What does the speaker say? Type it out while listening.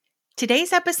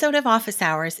Today's episode of Office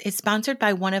Hours is sponsored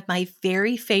by one of my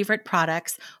very favorite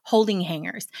products, holding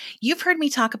hangers. You've heard me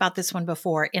talk about this one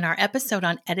before in our episode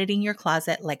on editing your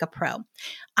closet like a pro.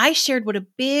 I shared what a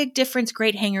big difference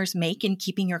great hangers make in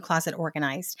keeping your closet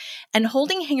organized. And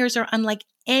holding hangers are unlike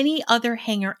any other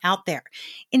hanger out there.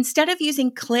 Instead of using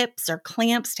clips or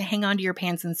clamps to hang onto your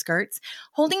pants and skirts,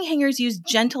 holding hangers use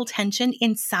gentle tension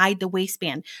inside the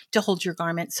waistband to hold your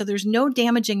garment so there's no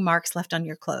damaging marks left on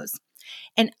your clothes.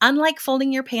 And unlike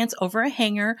folding your pants over a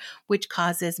hanger, which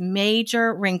causes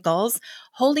major wrinkles,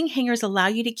 holding hangers allow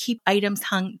you to keep items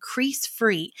hung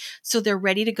crease-free so they're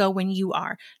ready to go when you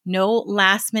are. No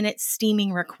last-minute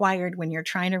steaming required when you're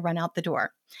trying to run out the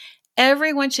door.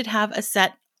 Everyone should have a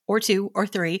set or two or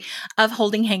three of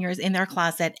holding hangers in their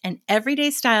closet, and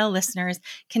Everyday Style listeners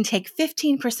can take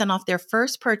 15% off their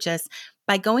first purchase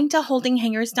by going to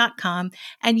holdinghangers.com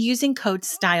and using code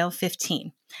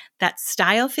STYLE15. That's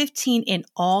STYLE15 in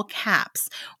all caps,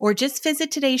 or just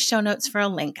visit today's show notes for a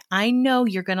link. I know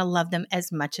you're going to love them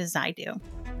as much as I do.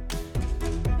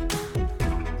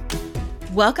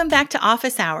 Welcome back to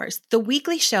Office Hours, the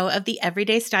weekly show of the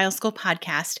Everyday Style School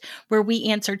podcast, where we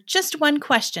answer just one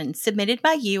question submitted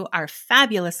by you, our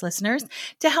fabulous listeners,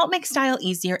 to help make style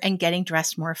easier and getting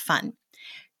dressed more fun.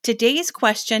 Today's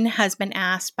question has been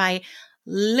asked by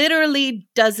literally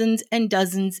dozens and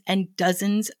dozens and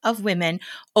dozens of women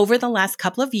over the last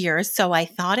couple of years, so I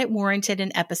thought it warranted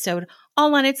an episode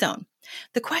all on its own.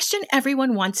 The question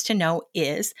everyone wants to know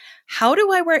is, how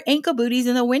do I wear ankle booties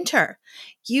in the winter?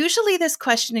 Usually this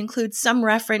question includes some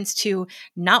reference to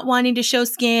not wanting to show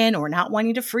skin or not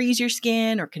wanting to freeze your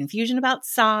skin or confusion about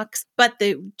socks, but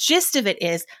the gist of it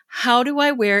is, how do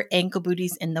I wear ankle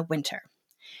booties in the winter?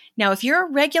 Now, if you're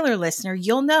a regular listener,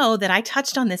 you'll know that I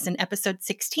touched on this in episode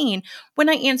 16 when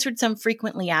I answered some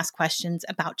frequently asked questions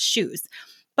about shoes.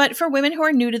 But for women who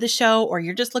are new to the show or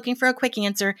you're just looking for a quick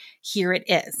answer, here it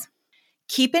is.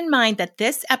 Keep in mind that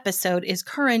this episode is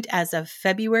current as of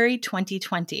February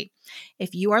 2020.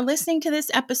 If you are listening to this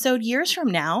episode years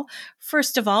from now,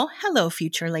 first of all, hello,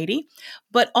 future lady,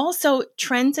 but also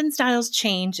trends and styles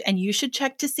change, and you should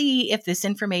check to see if this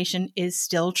information is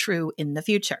still true in the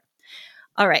future.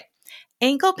 All right.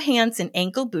 Ankle pants and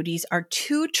ankle booties are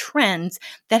two trends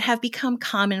that have become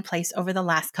commonplace over the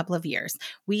last couple of years.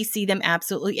 We see them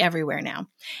absolutely everywhere now.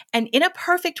 And in a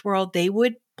perfect world, they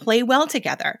would play well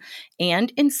together.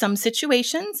 And in some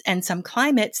situations and some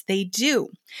climates, they do.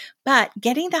 But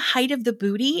getting the height of the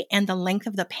booty and the length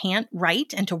of the pant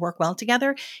right and to work well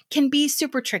together can be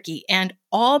super tricky. And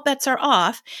all bets are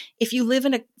off if you live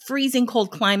in a freezing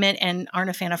cold climate and aren't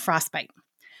a fan of frostbite.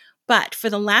 But for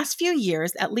the last few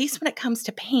years, at least when it comes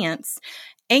to pants,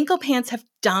 ankle pants have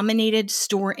dominated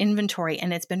store inventory,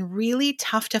 and it's been really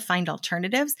tough to find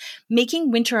alternatives,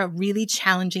 making winter a really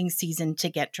challenging season to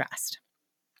get dressed.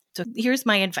 So here's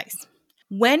my advice.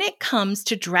 When it comes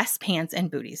to dress pants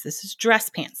and booties, this is dress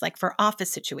pants, like for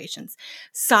office situations,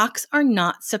 socks are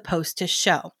not supposed to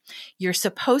show. You're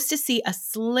supposed to see a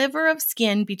sliver of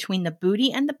skin between the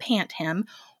booty and the pant hem,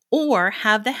 or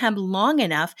have the hem long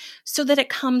enough so that it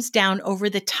comes down over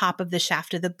the top of the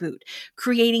shaft of the boot,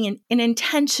 creating an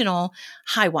intentional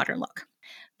high water look.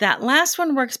 That last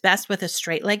one works best with a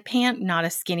straight leg pant, not a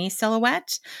skinny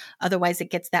silhouette. Otherwise,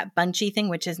 it gets that bunchy thing,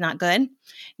 which is not good.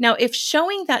 Now, if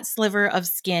showing that sliver of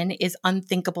skin is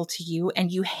unthinkable to you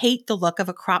and you hate the look of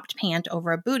a cropped pant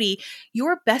over a booty,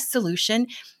 your best solution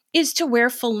is to wear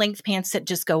full-length pants that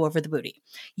just go over the booty.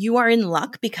 You are in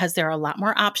luck because there are a lot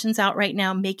more options out right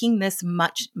now, making this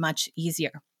much, much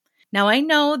easier. Now, I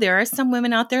know there are some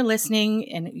women out there listening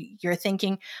and you're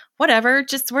thinking, whatever,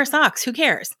 just wear socks, who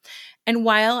cares? And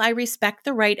while I respect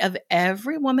the right of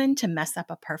every woman to mess up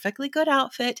a perfectly good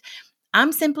outfit,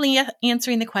 I'm simply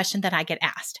answering the question that I get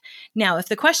asked. Now, if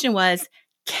the question was,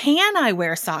 can I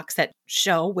wear socks that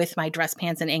show with my dress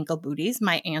pants and ankle booties?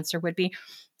 My answer would be,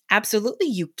 absolutely,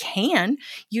 you can.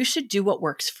 You should do what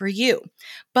works for you.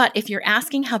 But if you're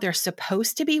asking how they're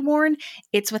supposed to be worn,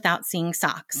 it's without seeing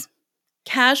socks.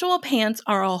 Casual pants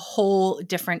are a whole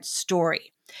different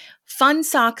story. Fun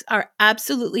socks are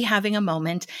absolutely having a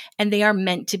moment, and they are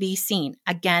meant to be seen.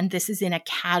 Again, this is in a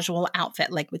casual outfit,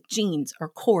 like with jeans or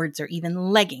cords or even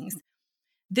leggings.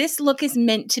 This look is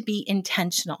meant to be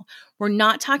intentional. We're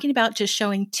not talking about just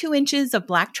showing 2 inches of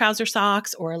black trouser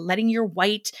socks or letting your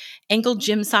white ankle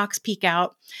gym socks peek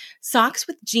out. Socks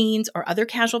with jeans or other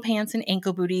casual pants and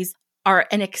ankle booties are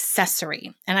an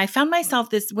accessory. And I found myself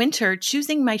this winter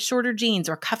choosing my shorter jeans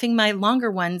or cuffing my longer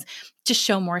ones to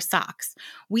show more socks.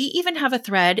 We even have a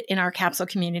thread in our capsule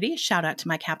community, shout out to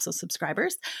my capsule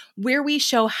subscribers, where we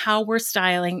show how we're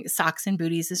styling socks and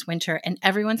booties this winter, and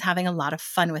everyone's having a lot of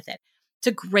fun with it. It's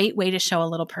a great way to show a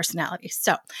little personality.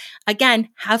 So again,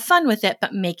 have fun with it,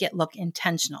 but make it look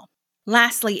intentional.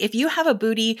 Lastly, if you have a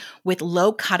bootie with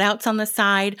low cutouts on the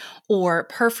side or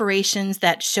perforations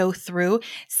that show through,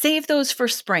 save those for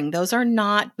spring. Those are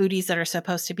not booties that are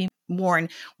supposed to be worn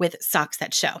with socks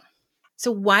that show.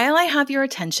 So while I have your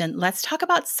attention, let's talk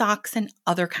about socks and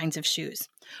other kinds of shoes.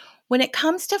 When it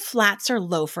comes to flats or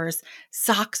loafers,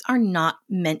 socks are not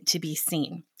meant to be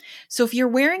seen. So if you're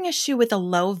wearing a shoe with a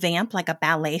low vamp like a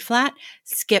ballet flat,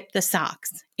 skip the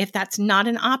socks. If that's not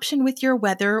an option with your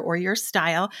weather or your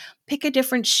style, pick a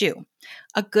different shoe.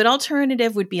 A good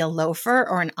alternative would be a loafer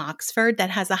or an Oxford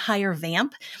that has a higher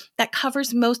vamp that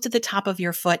covers most of the top of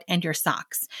your foot and your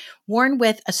socks. Worn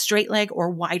with a straight leg or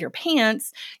wider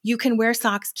pants, you can wear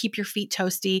socks, keep your feet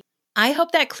toasty. I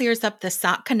hope that clears up the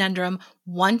sock conundrum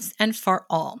once and for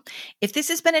all. If this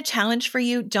has been a challenge for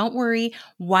you, don't worry.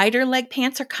 Wider leg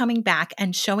pants are coming back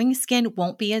and showing skin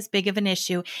won't be as big of an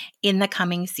issue in the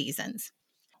coming seasons.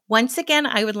 Once again,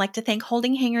 I would like to thank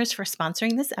Holding Hangers for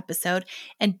sponsoring this episode.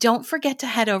 And don't forget to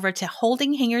head over to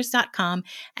holdinghangers.com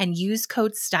and use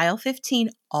code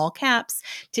STYLE15, all caps,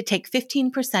 to take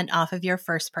 15% off of your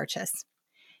first purchase.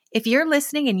 If you're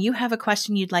listening and you have a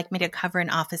question you'd like me to cover in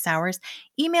office hours,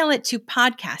 email it to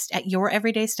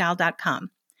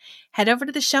podcast@youreverydaystyle.com. Head over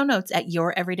to the show notes at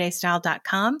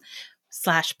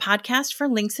youreverydaystyle.com/podcast for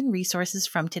links and resources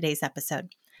from today's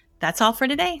episode. That's all for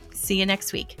today. See you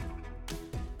next week.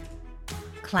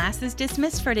 Class is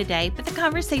dismissed for today, but the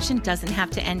conversation doesn't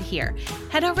have to end here.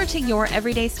 Head over to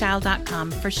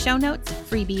youreverydaystyle.com for show notes,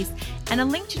 freebies, and a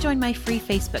link to join my free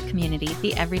Facebook community,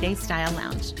 the Everyday Style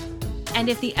Lounge. And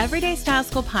if the Everyday Style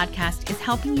School podcast is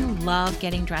helping you love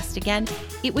getting dressed again,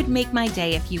 it would make my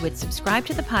day if you would subscribe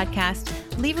to the podcast,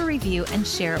 leave a review, and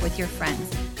share it with your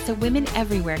friends so women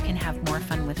everywhere can have more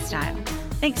fun with style.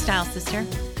 Thanks, Style Sister.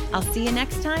 I'll see you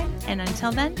next time, and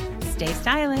until then, stay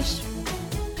stylish.